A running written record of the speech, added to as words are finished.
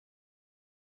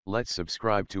Let's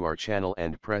subscribe to our channel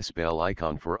and press bell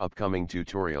icon for upcoming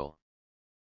tutorial.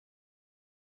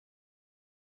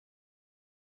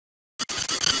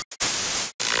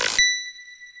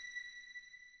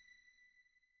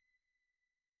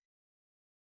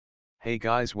 Hey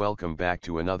guys, welcome back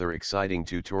to another exciting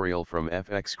tutorial from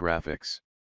FX Graphix.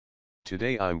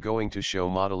 Today I'm going to show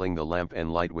modeling the lamp and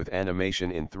light with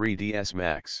animation in 3ds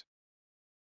Max.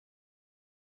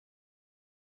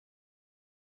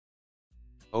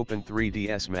 Open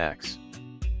 3ds Max.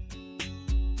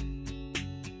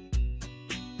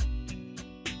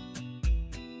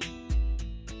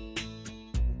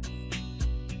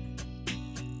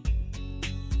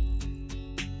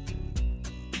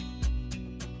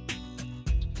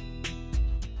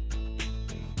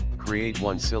 Create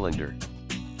one cylinder.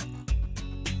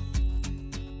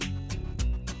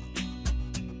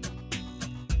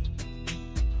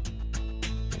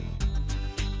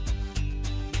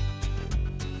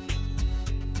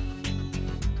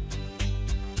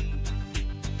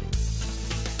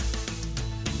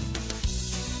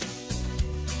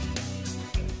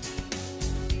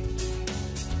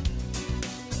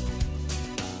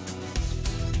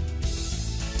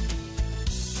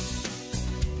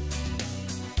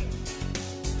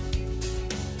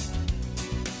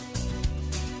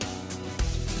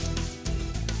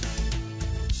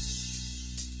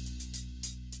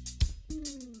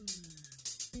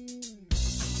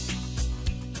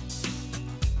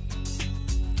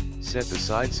 Set the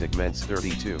side segments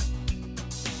 32.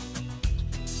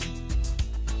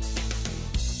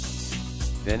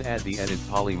 Then add the Edit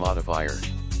Poly modifier.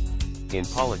 In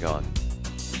Polygon,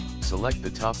 select the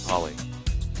top poly,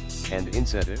 and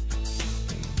inset it.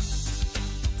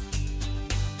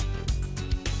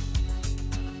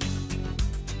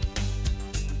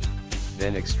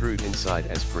 Then extrude inside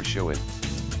as per shown.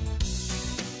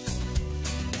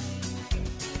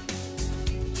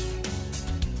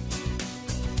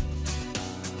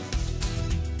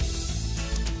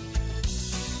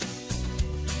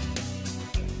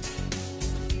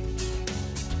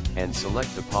 And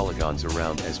select the polygons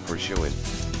around as per shown.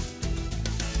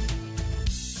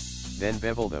 Then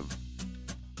bevel them.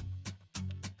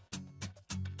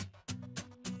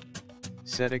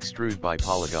 Set extrude by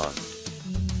polygon.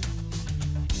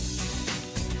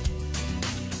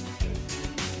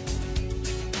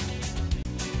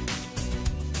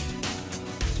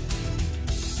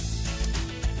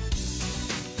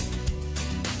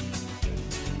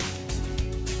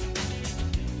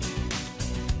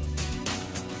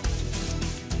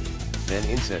 Then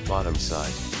inset bottom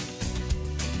side.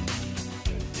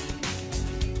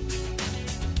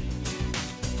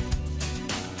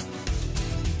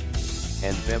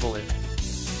 And bevel it.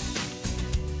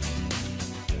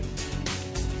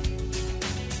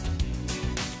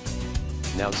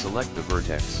 Now select the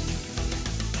vertex.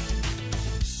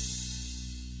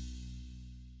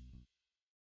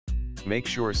 Make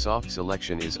sure soft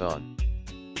selection is on.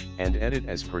 And edit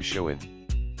as per shown.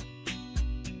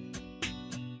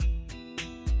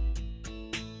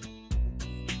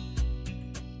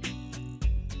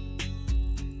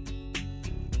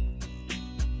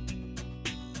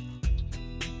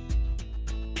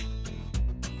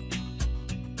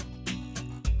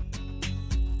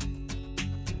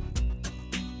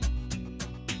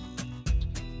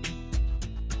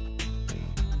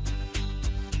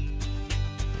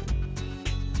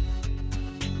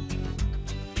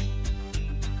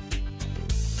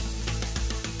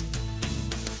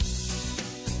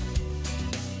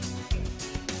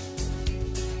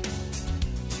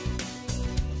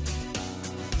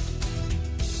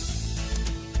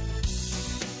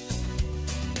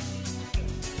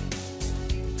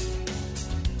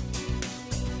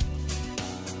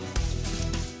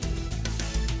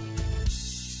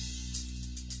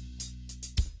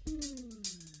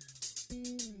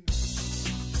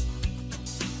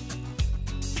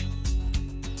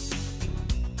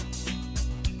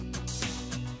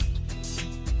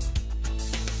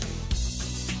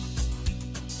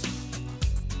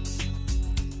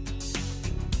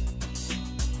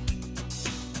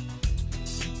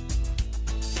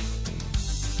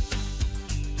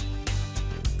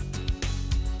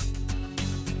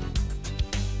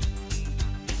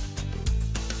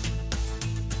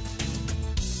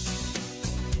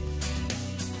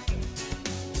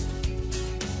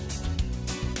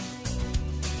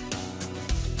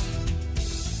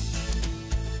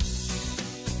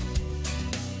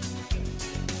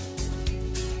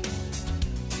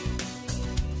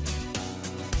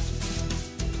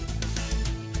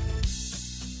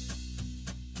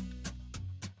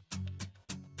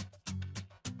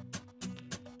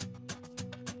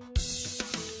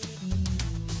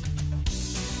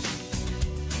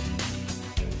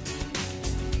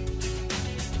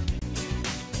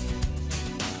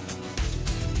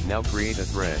 Now create a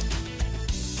thread.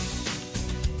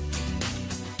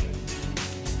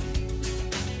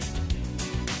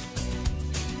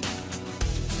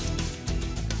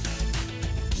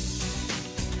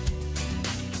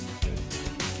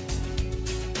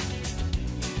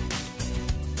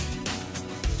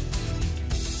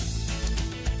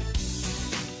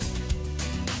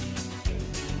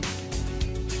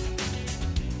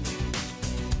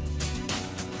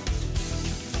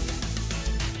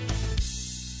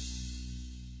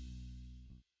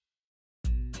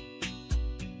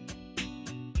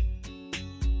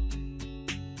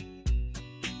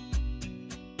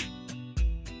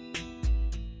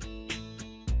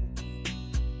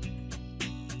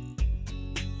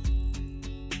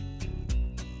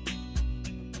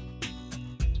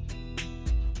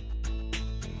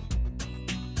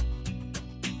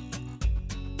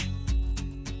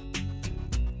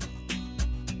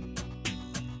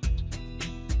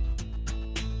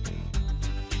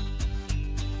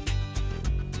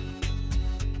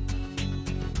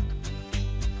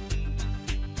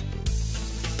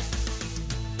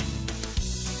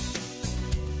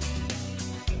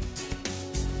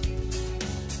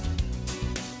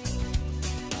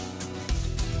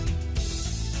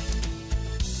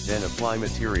 Then apply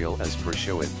material as per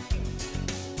shown.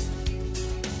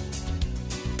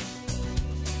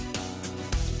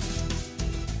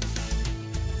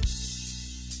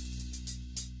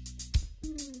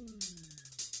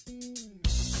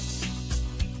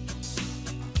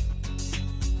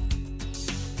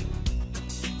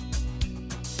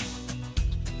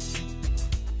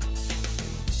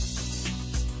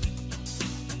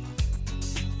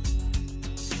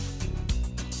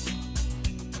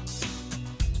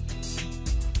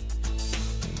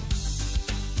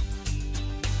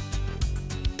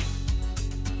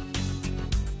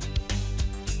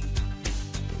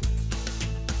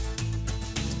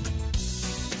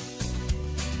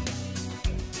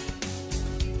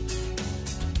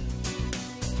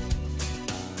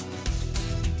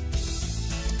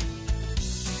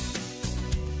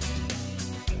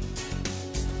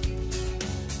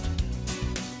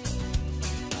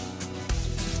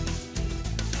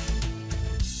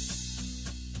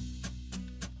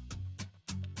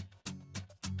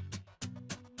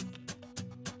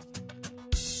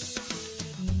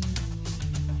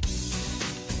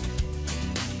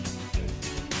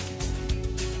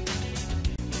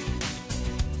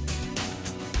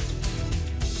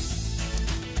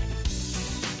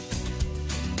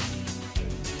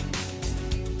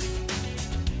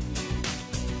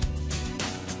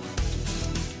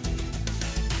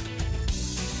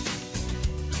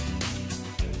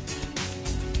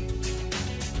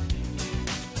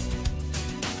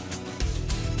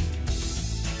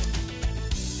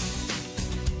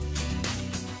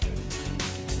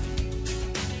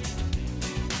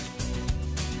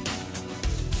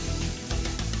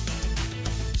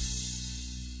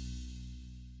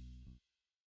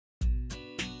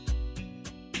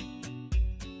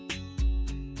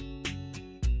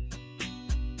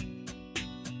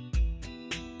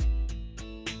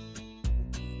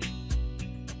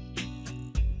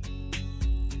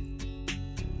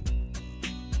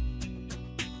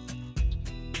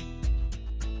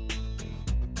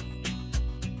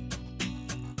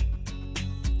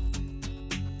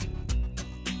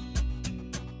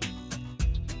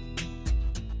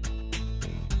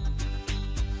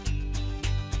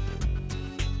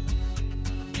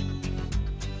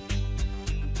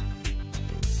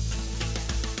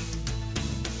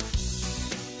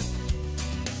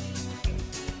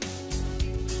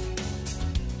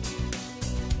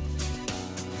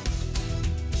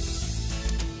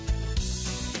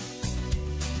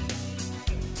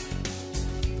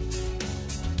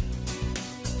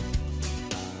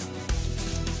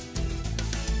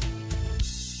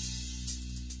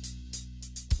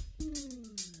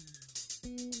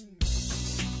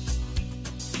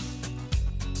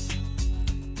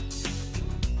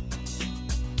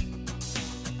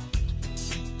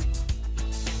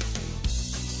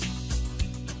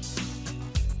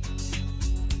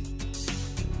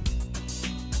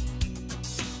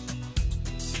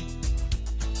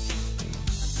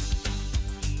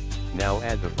 Now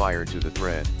add the fire to the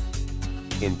thread.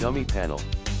 In dummy panel,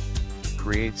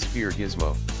 create sphere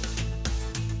gizmo.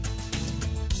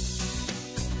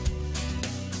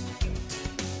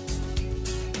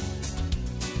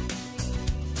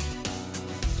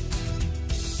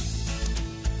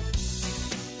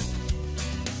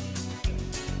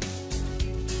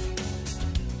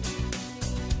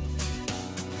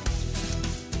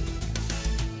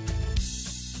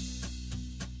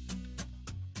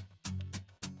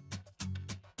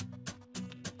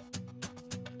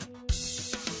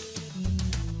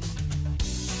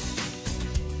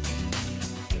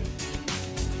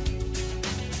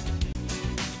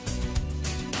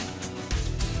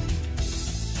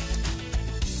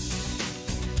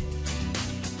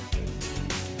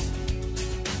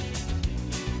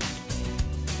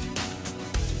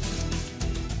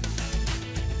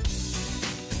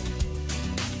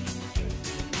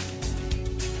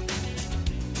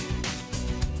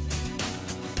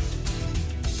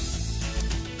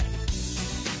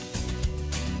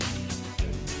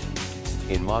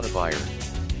 In modifier,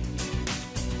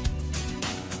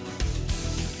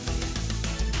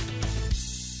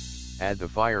 add the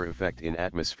fire effect in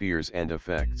atmospheres and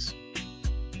effects.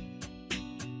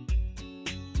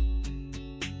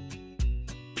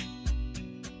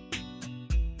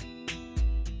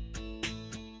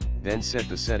 Then set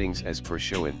the settings as per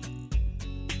shown.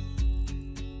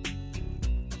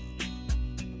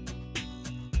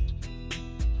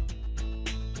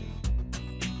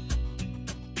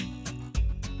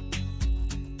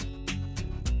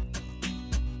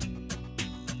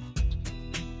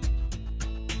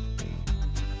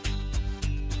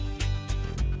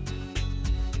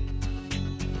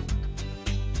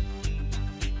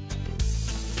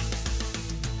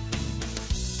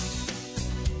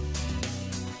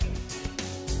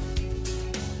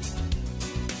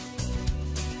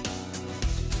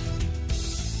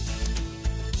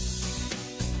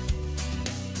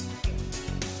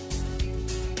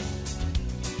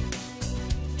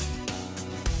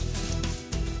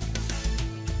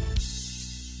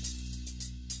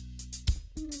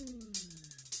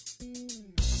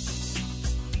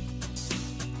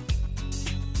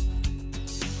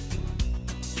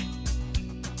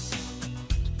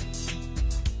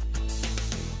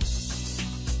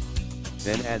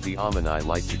 Then add the Omni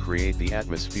light to create the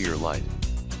atmosphere light.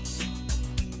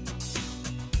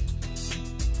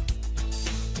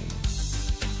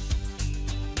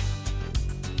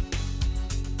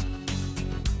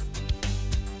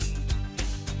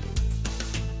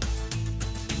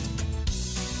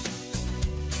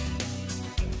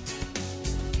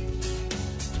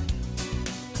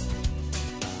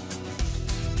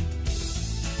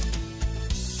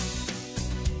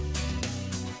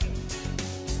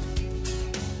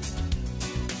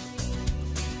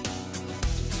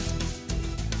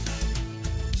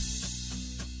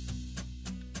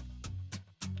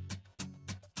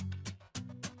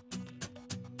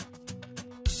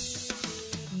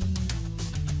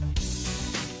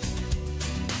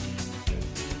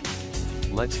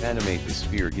 Let's animate the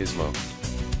sphere gizmo.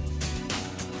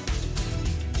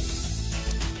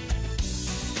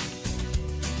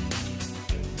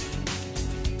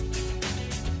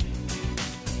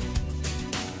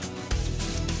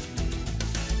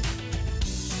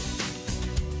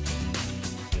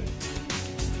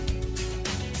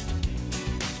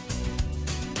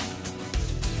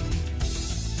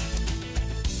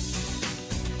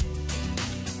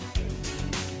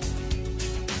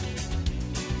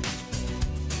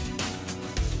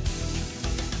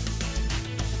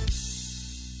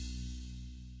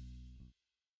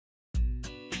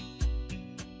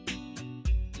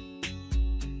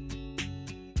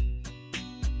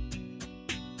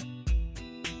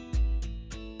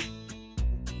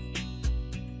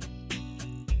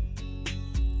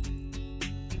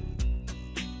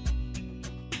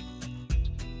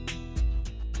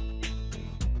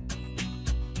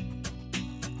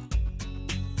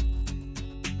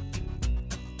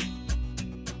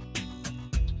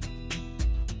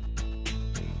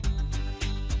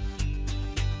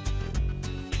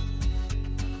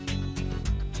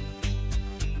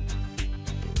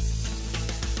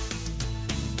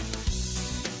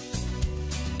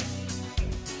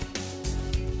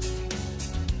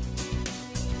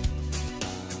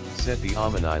 Set the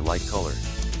Omni light color.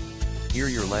 Here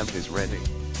your lamp is ready.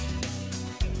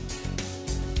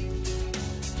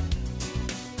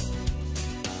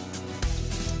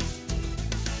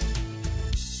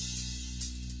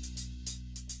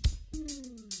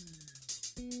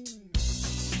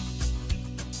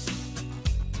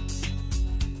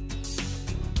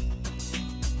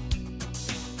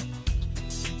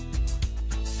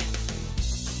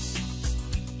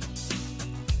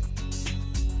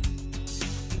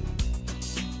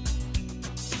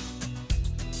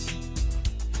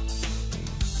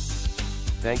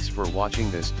 Thanks for watching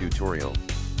this tutorial.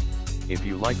 If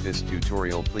you like this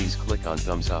tutorial, please click on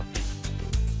thumbs up,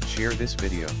 share this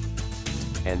video,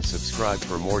 and subscribe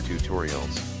for more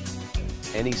tutorials.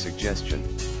 Any suggestion?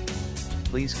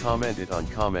 Please comment it on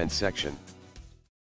comment section.